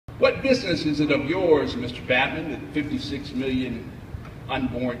What business is it of yours, Mr. Patmon, that 56 million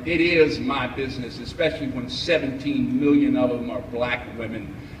unborn? It is my business, especially when 17 million of them are black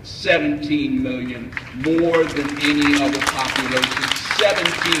women. 17 million, more than any other population. 17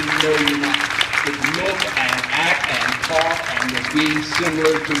 million that look and act and talk and will be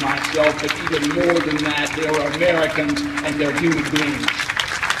similar to myself, but even more than that, they're Americans and they're human beings.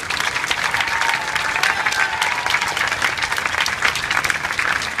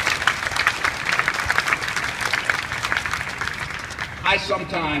 I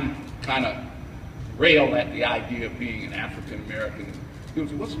sometimes kind of rail at the idea of being an African American. People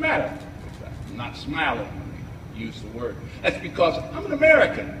say, what's the matter? I'm not smiling when they use the word. That's because I'm an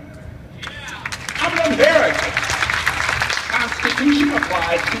American. I'm an American. Constitution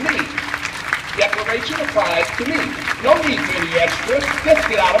applies to me. Declaration applies to me. No need for any extra. Just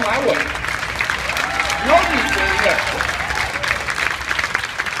get out of my way. No need for any extra.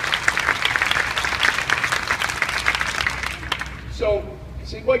 So, you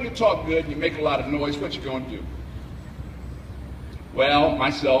say, well, you talk good, you make a lot of noise, what you going to do? Well,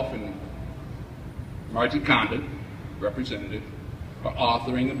 myself and Margie Condon, representative, are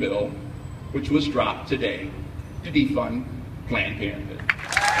authoring a bill which was dropped today to defund Planned Parenthood.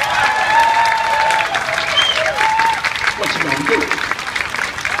 What you going to do?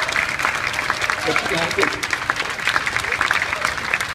 What you going to do?